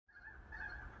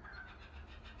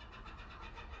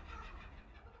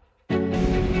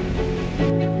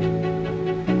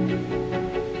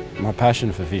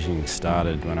passion for fishing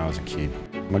started when I was a kid.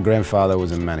 My grandfather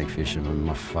was a manic fisherman,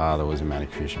 my father was a manic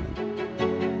fisherman.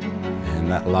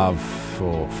 And that love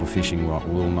for fishing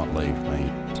will not leave me.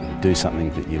 To do something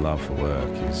that you love for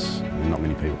work not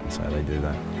many people can say they do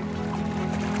that.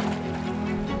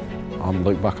 I'm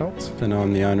Luke Buckholz and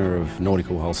I'm the owner of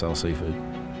Nautical Wholesale Seafood.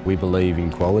 We believe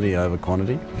in quality over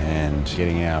quantity and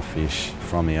getting our fish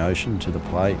from the ocean to the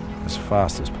plate as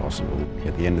fast as possible.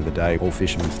 At the end of the day, all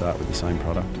fishermen start with the same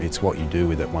product. It's what you do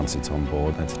with it once it's on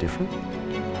board that's different.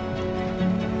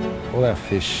 All our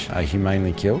fish are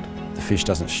humanely killed. The fish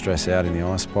doesn't stress out in the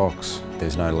ice box.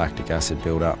 There's no lactic acid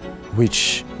build-up,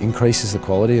 which increases the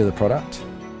quality of the product.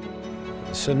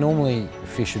 So normally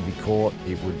fish would be caught,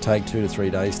 it would take 2 to 3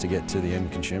 days to get to the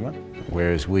end consumer.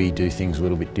 Whereas we do things a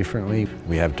little bit differently.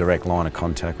 We have direct line of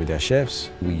contact with our chefs.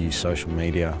 We use social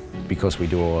media. Because we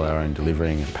do all our own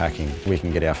delivering and packing, we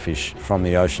can get our fish from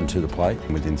the ocean to the plate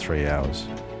within 3 hours.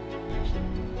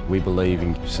 We believe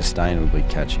in sustainably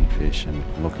catching fish and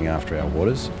looking after our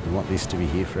waters. We want this to be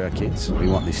here for our kids. We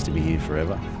want this to be here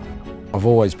forever. I've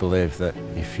always believed that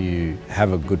if you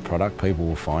have a good product, people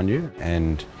will find you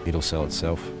and it'll sell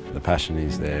itself. The passion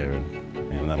is there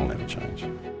and that'll never change.